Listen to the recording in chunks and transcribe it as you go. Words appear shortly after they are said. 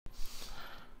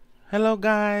Hello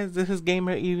guys, this is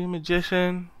Gamer Evie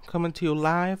Magician coming to you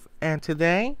live, and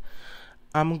today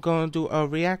I'm going to do a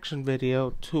reaction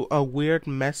video to a weird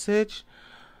message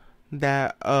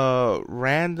that a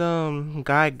random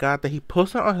guy got that he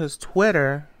posted on his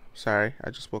Twitter. Sorry, I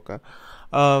just woke up.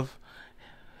 Of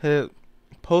his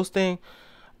posting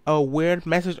a weird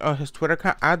message on his Twitter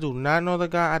account. I do not know the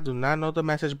guy, I do not know the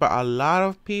message, but a lot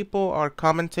of people are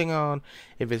commenting on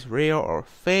if it's real or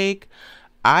fake.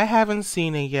 I haven't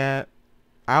seen it yet.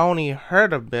 I only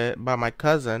heard a bit by my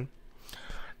cousin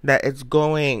that it's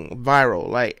going viral.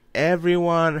 Like,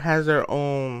 everyone has their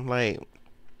own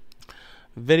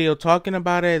video talking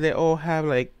about it. They all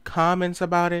have comments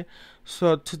about it.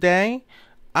 So today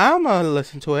I'm gonna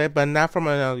listen to it, but not from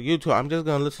another YouTube. I'm just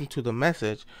gonna listen to the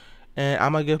message and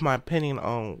I'm gonna give my opinion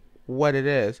on what it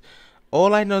is.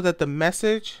 All I know that the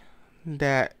message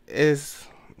that is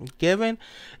given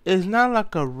is not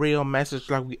like a real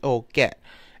message like we all get.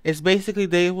 It's basically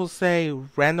they will say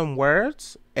random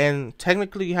words, and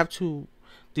technically you have to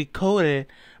decode it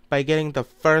by getting the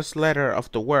first letter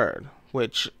of the word,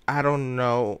 which I don't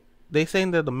know. They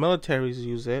saying that the militaries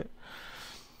use it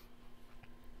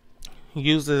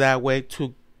that way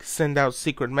to send out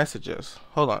secret messages.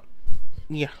 Hold on.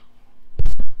 Yeah.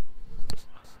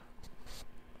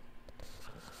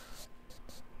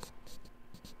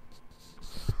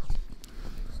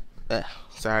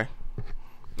 Sorry.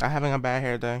 I'm having a bad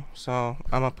hair day, so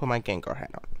I'm gonna put my Gengar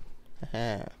hat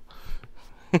on.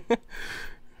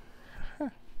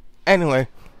 Anyway.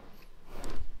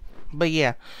 But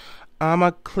yeah. I'm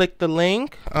gonna click the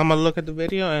link. I'm gonna look at the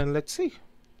video and let's see.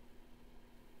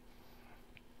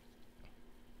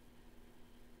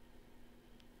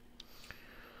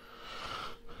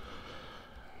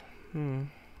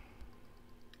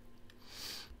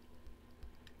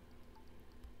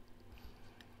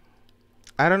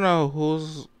 I don't know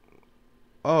who's...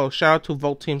 Oh, shout out to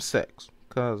Vote Team 6,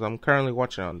 because I'm currently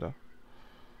watching on them.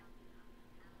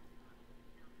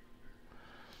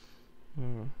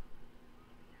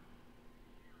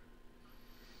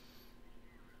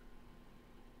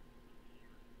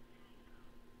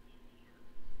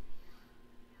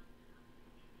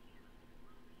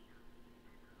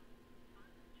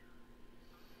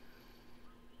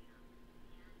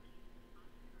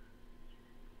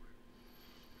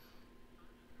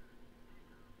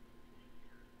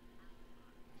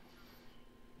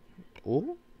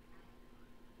 Ooh.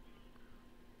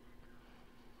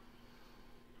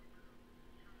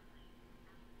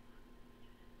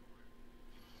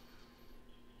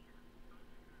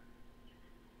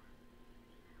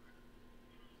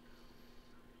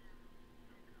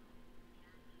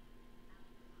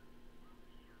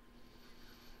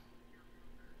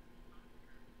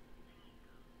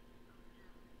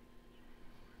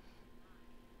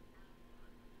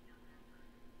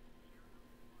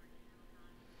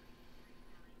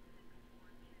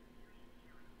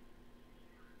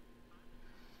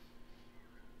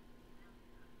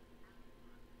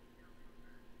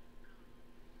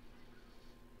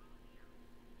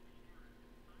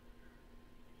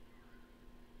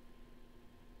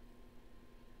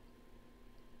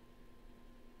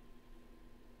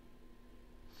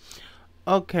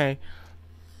 Okay.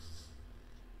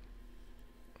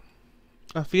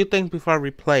 A few things before I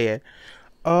replay it.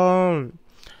 And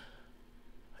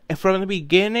from the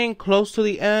beginning, close to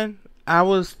the end, I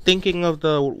was thinking of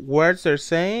the words they're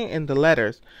saying and the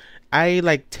letters.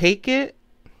 I take it.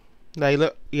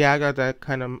 Look, yeah, I got that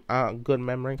kind of good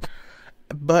memory.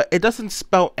 But it doesn't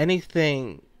spell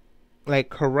anything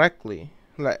correctly.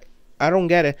 I don't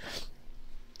get it.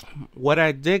 What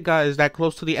I did got is that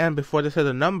close to the end, before they said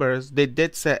the numbers, they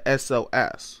did say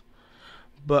SOS.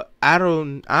 But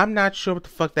I'm not sure what the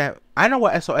fuck that... I know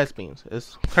what SOS means.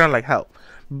 It's kind of like help.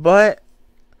 But,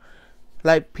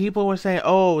 people were saying,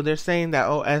 oh, they're saying that,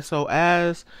 oh,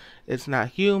 SOS, it's not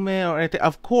human or anything.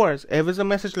 Of course, if it's a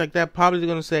message like that, probably they're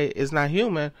going to say it's not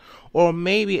human. Or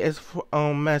maybe it's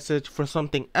a message for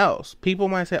something else. People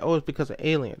might say, oh, it's because of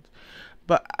aliens.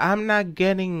 But I'm not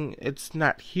getting it's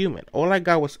not human. All I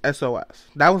got was SOS.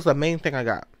 That was the main thing I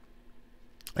got.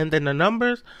 And then the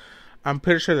numbers, I'm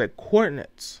pretty sure they're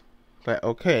coordinates.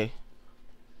 Okay,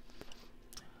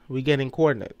 we getting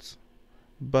coordinates.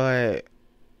 But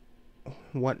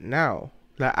what now?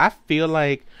 I feel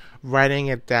like writing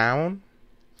it down,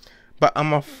 but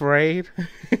I'm afraid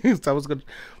someone's gonna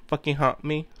fucking haunt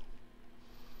me.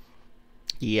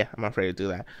 Yeah, I'm afraid to do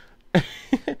that.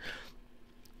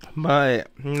 But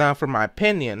now, for my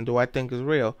opinion, do I think is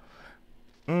real?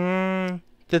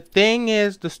 The thing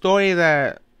is, the story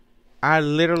that I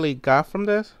literally got from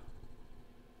this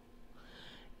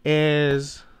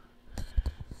is,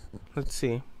 let's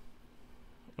see.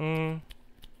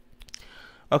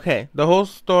 Okay, the whole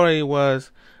story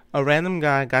was a random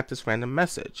guy got this random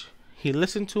message. He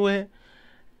listened to it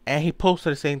and he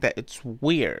posted it saying that it's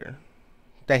weird,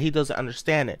 that he doesn't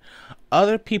understand it.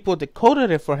 Other people decoded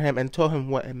it for him and told him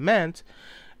what it meant,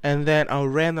 and then a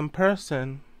random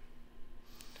person,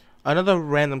 another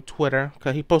random Twitter,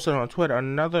 because he posted it on Twitter,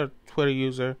 another Twitter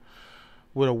user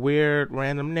with a weird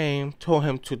random name told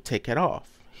him to take it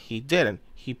off. He didn't.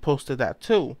 He posted that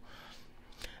too.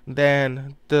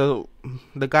 Then the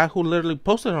guy who literally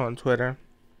posted it on Twitter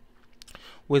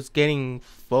was getting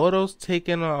photos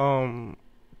taken around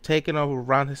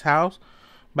his house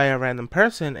by a random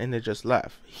person, and they just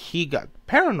left. He got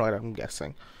paranoid, I'm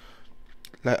guessing.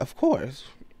 Like, of course.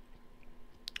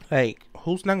 Like,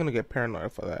 who's not gonna get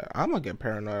paranoid for that? I'm gonna get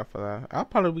paranoid for that. I'll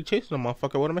probably be chasing a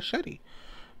motherfucker with a machete.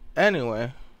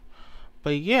 Anyway.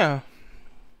 But yeah.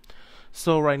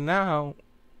 So right now,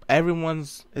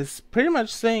 everyone's is pretty much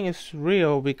saying it's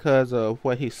real because of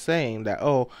what he's saying. That,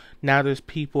 oh, now there's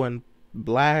people in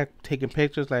black taking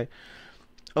pictures. Like,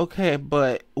 okay,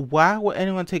 but why would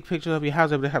anyone take pictures of your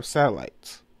house if they have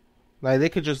satellites? Like, they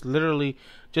could just literally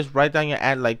just write down your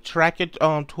ad, like, track it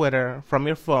on Twitter from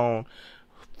your phone,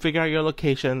 figure out your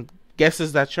location,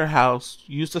 guesses that's your house,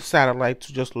 use the satellite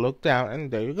to just look down,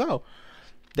 and there you go.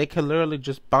 They could literally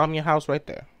just bomb your house right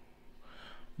there.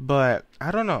 But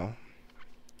I don't know.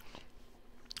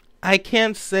 I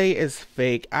can't say it's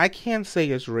fake. I can't say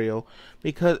it's real.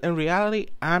 Because in reality,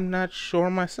 I'm not sure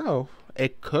myself.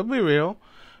 It could be real.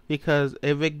 Because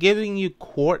if it's giving you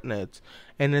coordinates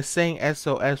and it's saying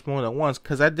SOS more than once,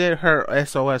 because I did hear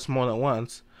SOS more than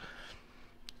once,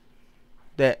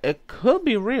 that it could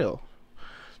be real.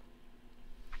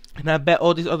 And I bet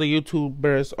all these other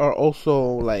YouTubers are also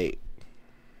like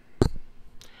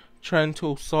trying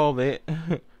to solve it.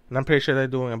 And I'm pretty sure they're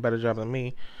doing a better job than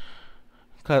me.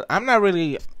 Because I'm not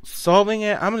really solving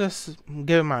it. I'm just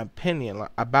giving my opinion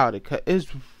about it. Because it's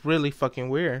really fucking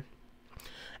weird.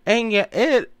 And yeah,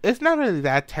 it's not really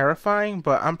that terrifying.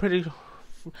 But I'm pretty...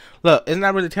 Look, it's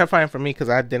not really terrifying for me because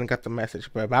I didn't get the message.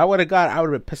 But if I would have got it, I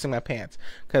would have been pissing my pants.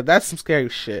 Because that's some scary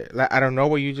shit. Like, I don't know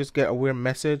where you just get a weird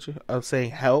message of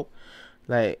saying help.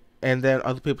 Like, and then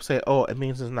other people say, oh, it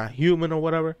means it's not human or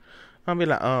whatever. I'll be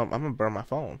like, I'm going to burn my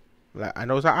phone. Like, I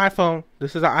know it's an iPhone.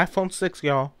 This is an iPhone 6,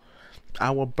 y'all. I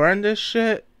will burn this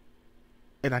shit,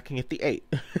 and I can get the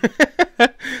 8.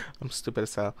 I'm stupid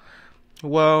as hell.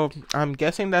 Well, I'm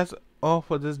guessing that's all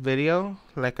for this video.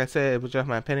 Like I said, it was just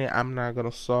my opinion. I'm not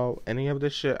going to solve any of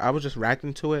this shit. I was just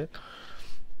reacting to it.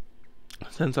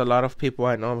 Since a lot of people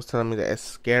I know was telling me that it's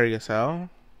scary as hell.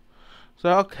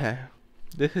 So, okay.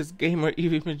 This is Gamer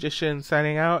EV Magician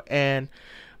signing out, and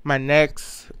my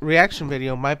next reaction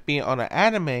video might be on an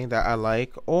anime that I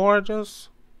like, or just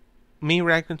me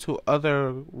reacting to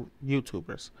other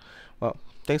YouTubers. Well,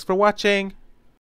 thanks for watching.